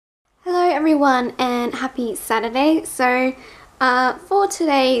Hello everyone and happy Saturday. So for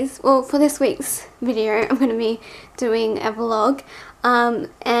this week's video I'm going to be doing a vlog and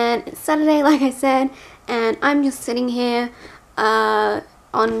it's Saturday like I said, and I'm just sitting here on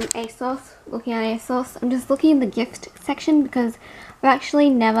ASOS, looking at ASOS. I'm just looking in the gift section because I've actually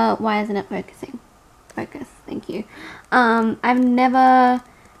never, why isn't it focusing? Focus, thank you. I've never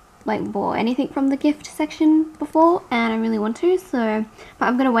bought anything from the gift section before and I really want to, so but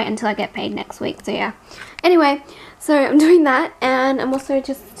I'm gonna wait until I get paid next week, so yeah. Anyway, so I'm doing that and I'm also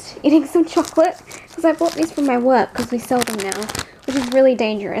just eating some chocolate because I bought these from my work because we sell them now, which is really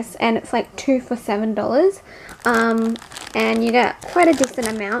dangerous, and it's like 2 for $7 and you get quite a decent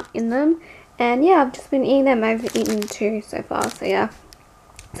amount in them, and yeah, I've just been eating them. I've eaten 2 so far, so yeah.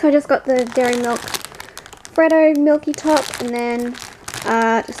 So I just got the Dairy Milk Freddo Milky Top and then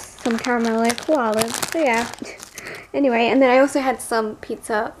just some caramello koalas, so yeah. Anyway, and then I also had some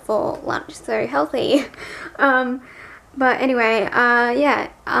pizza for lunch, so healthy. But anyway,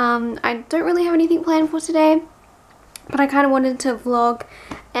 yeah, I don't really have anything planned for today, but I kind of wanted to vlog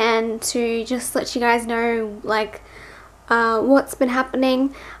and to just let you guys know what's been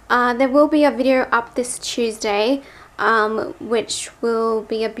happening. There will be a video up this Tuesday, which will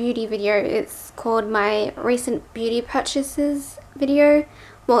be a beauty video. It's called my recent beauty purchases video.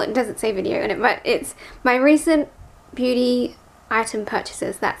 Well, it doesn't say video in it, but it's my recent beauty item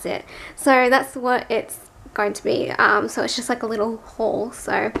purchases, that's it. So that's what it's going to be. So it's just like a little haul,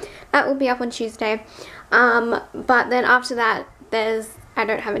 so that will be up on Tuesday. But then after that, I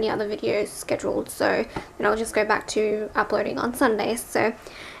don't have any other videos scheduled, so then I'll just go back to uploading on Sundays. So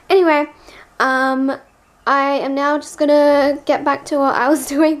anyway, I am now just gonna get back to what I was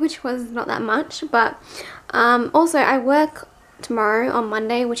doing, which was not that much, but also I work tomorrow on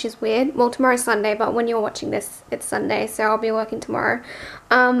Monday, which is weird. Well, tomorrow's Sunday, but when you're watching this, it's Sunday, so I'll be working tomorrow.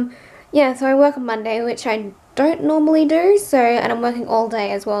 Yeah, so I work on Monday, which I don't normally do, so, and I'm working all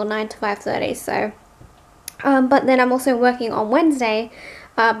day as well, 9 to 5:30, so, but then I'm also working on Wednesday,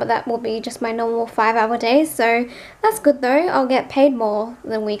 but that will be just my normal 5-hour days, so that's good though. I'll get paid more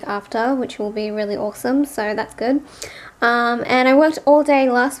the week after, which will be really awesome, so that's good. And I worked all day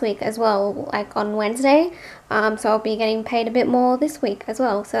last week as well, like on Wednesday, so I'll be getting paid a bit more this week as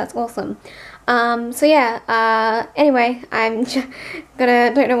well, so that's awesome. So yeah, anyway,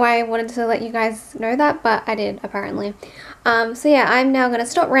 don't know why I wanted to let you guys know that, but I did apparently. So yeah, I'm now gonna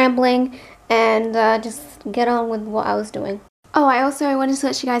stop rambling and just get on with what I was doing. Oh, I also wanted to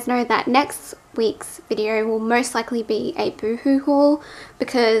let you guys know that next week's video will most likely be a Boohoo haul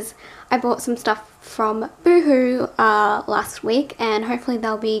because I bought some stuff from Boohoo last week, and hopefully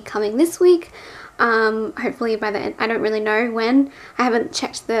they'll be coming this week. Hopefully by the end. I don't really know when. I haven't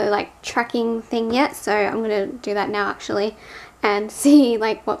checked the tracking thing yet, so I'm gonna do that now actually and see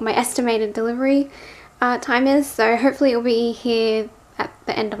what my estimated delivery time is. So hopefully it'll be here at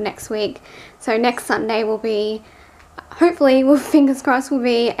the end of next week. So next Sunday will be, hopefully, well, fingers crossed, will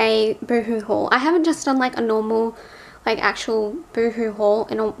be a Boohoo haul. I haven't just done a normal actual Boohoo haul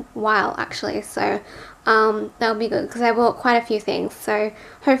in a while actually, so that'll be good because I bought quite a few things, so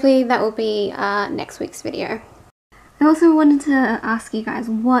hopefully that will be next week's video. I also wanted to ask you guys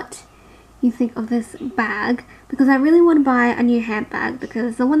what you think of this bag, because I really want to buy a new handbag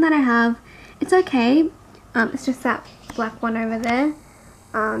because the one that I have, it's okay, it's just that black one over there,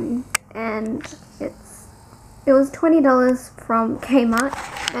 and it was $20 from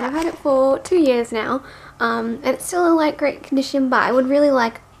Kmart, and I've had it for 2 years now, and it's still in great condition, but I would really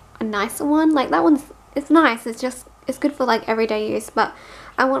like a nicer one. That one's, it's nice, it's good for everyday use, but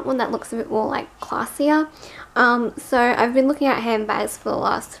I want one that looks a bit more classier. So I've been looking at handbags for the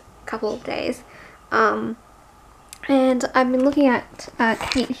last couple of days, and I've been looking at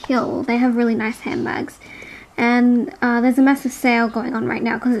Kate Hill. They have really nice handbags, and there's a massive sale going on right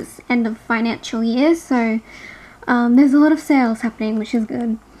now because it's end of financial year, so there's a lot of sales happening, which is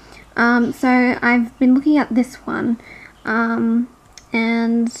good. So I've been looking at this one, and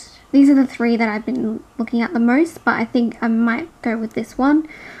these are the 3 that I've been looking at the most, but I think I might go with this one,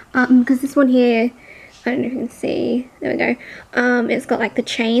 because this one here, I don't know if you can see, there we go, it's got the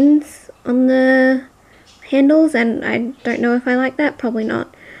chains on the handles, and I don't know if I like that, probably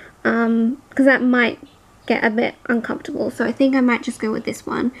not, because that might get a bit uncomfortable, so I think I might just go with this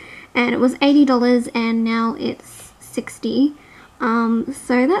one. And it was $80 and now it's $60,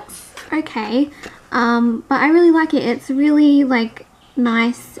 so that's okay, but I really like it. It's really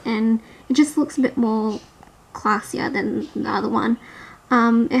nice, and it just looks a bit more classier than the other one.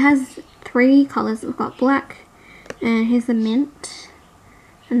 It has 3 colours. We've got black, and here's the mint,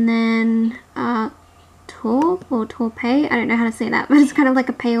 and then taupe or taupe. I don't know how to say that, but it's kind of like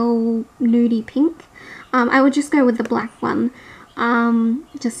a pale nudie pink. I would just go with the black one,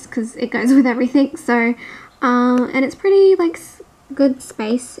 just because it goes with everything. So, and it's pretty like good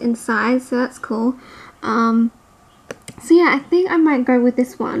space in size, so that's cool. So yeah, I think I might go with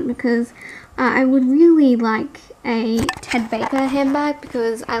this one because I would really like a Ted Baker handbag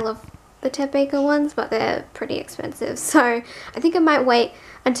because I love the Ted Baker ones, but they're pretty expensive. So I think I might wait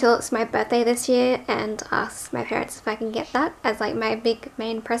until it's my birthday this year and ask my parents if I can get that as like my big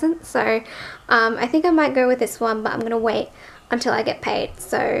main present. So I think I might go with this one, but I'm gonna wait until I get paid,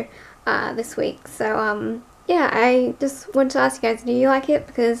 so this week. So yeah, I just wanted to ask you guys, do you like it?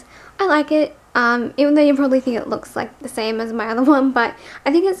 Because I like it, even though you probably think it looks like the same as my other one, but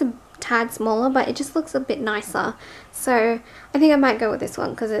I think it's a tad smaller, but it just looks a bit nicer. So I think I might go with this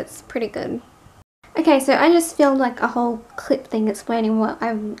one because it's pretty good. Okay, so I just filmed like a whole clip thing explaining what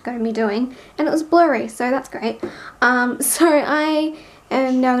I'm going to be doing, and it was blurry, so that's great. So I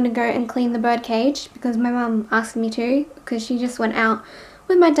am now going to go and clean the bird cage because my mum asked me to, because she just went out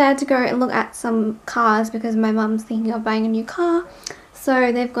with my dad to go and look at some cars because my mum's thinking of buying a new car.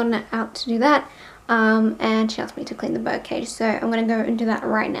 So they've gone out to do that, and she asked me to clean the bird cage, so I'm going to go and do that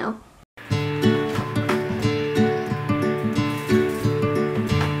right now.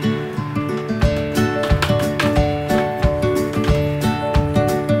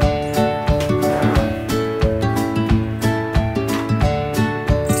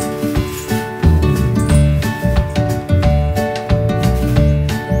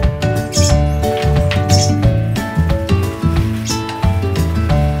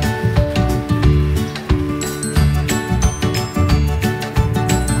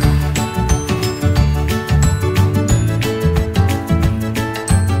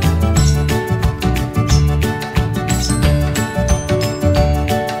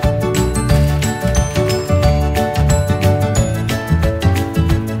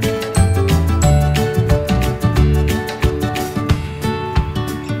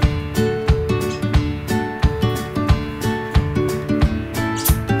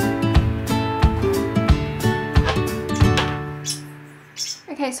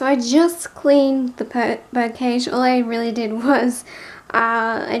 Okay, so I just cleaned the bird cage. All I really did was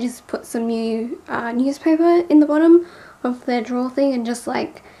I just put some new newspaper in the bottom of their drawer thing and just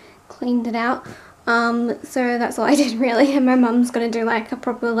like cleaned it out. So that's all I did really, and my mum's gonna do like a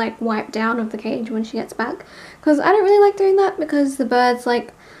proper like wipe down of the cage when she gets back, because I don't really like doing that because the birds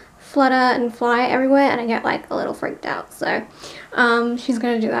like flutter and fly everywhere and I get like a little freaked out. So she's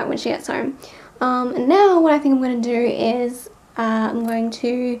gonna do that when she gets home. And now what I think I'm gonna do is I'm going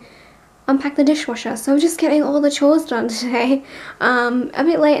to unpack the dishwasher. So I'm just getting all the chores done today. A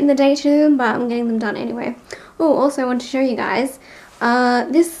bit late in the day too, but I'm getting them done anyway. Oh, also I want to show you guys,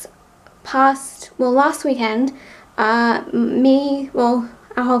 last weekend, our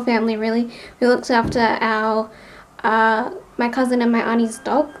whole family really, we looked after my cousin and my auntie's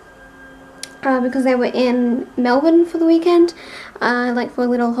dog. Because they were in Melbourne for the weekend, like for a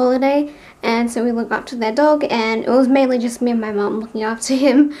little holiday, and so we looked after their dog, and it was mainly just me and my mum looking after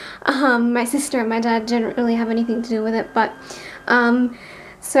him. My sister and my dad didn't really have anything to do with it, but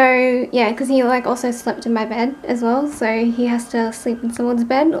so yeah, because he like also slept in my bed as well, so he has to sleep in someone's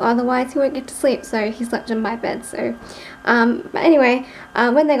bed, otherwise he won't get to sleep, so he slept in my bed. So but anyway,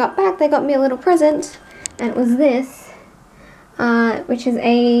 when they got back, they got me a little present, and it was this. Which is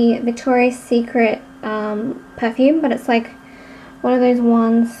a Victoria's Secret perfume, but it's like one of those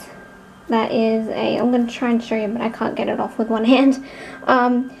ones that is I'm going to try and show you, but I can't get it off with one hand.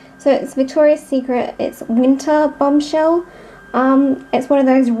 So it's Victoria's Secret, it's Winter Bombshell. It's one of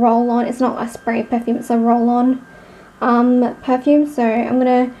those roll-on, it's not a spray perfume, it's a roll-on perfume. So I'm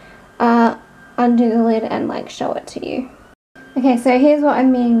going to undo the lid and like show it to you. Okay, so here's what I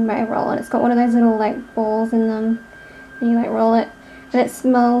mean by roll-on. It's got one of those little like balls in them, and you like roll it, and it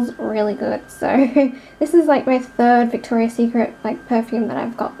smells really good. So this is like my third Victoria's Secret like perfume that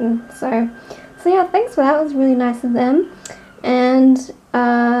I've gotten. So yeah, thanks for that. It was really nice of them. And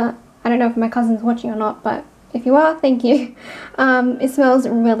I don't know if my cousin's watching or not, but if you are, thank you. It smells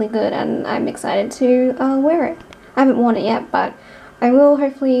really good, and I'm excited to wear it. I haven't worn it yet, but I will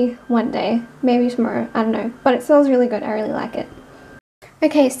hopefully one day, maybe tomorrow, I don't know. But it smells really good. I really like it.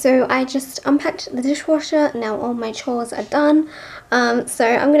 Okay, so I just unpacked the dishwasher. Now all my chores are done. So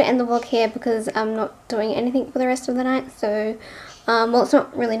I'm going to end the vlog here because I'm not doing anything for the rest of the night. So, well, it's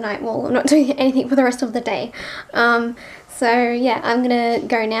not really night. Well, I'm not doing anything for the rest of the day. So yeah, I'm going to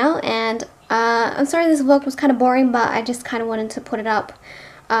go now. And I'm sorry this vlog was kind of boring, but I just kind of wanted to put it up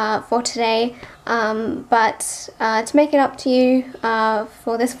for today, but to make it up to you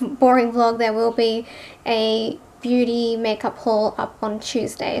for this boring vlog, there will be a beauty makeup haul up on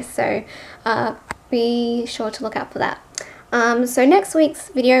Tuesday, so be sure to look out for that. So next week's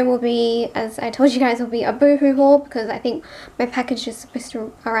video will be, as I told you guys, will be a Boohoo haul, because I think my package is supposed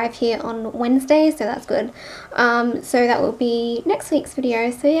to arrive here on Wednesday, so that's good. So that will be next week's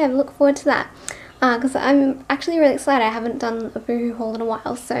video, so yeah, look forward to that. Because I'm actually really excited. I haven't done a Boohoo haul in a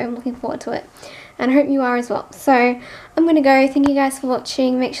while, so I'm looking forward to it. And I hope you are as well. So I'm going to go. Thank you guys for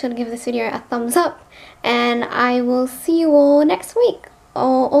watching. Make sure to give this video a thumbs up. And I will see you all next week.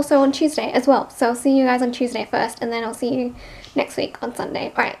 Or also on Tuesday as well. So I'll see you guys on Tuesday first. And then I'll see you next week on Sunday.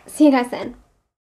 Alright, see you guys then.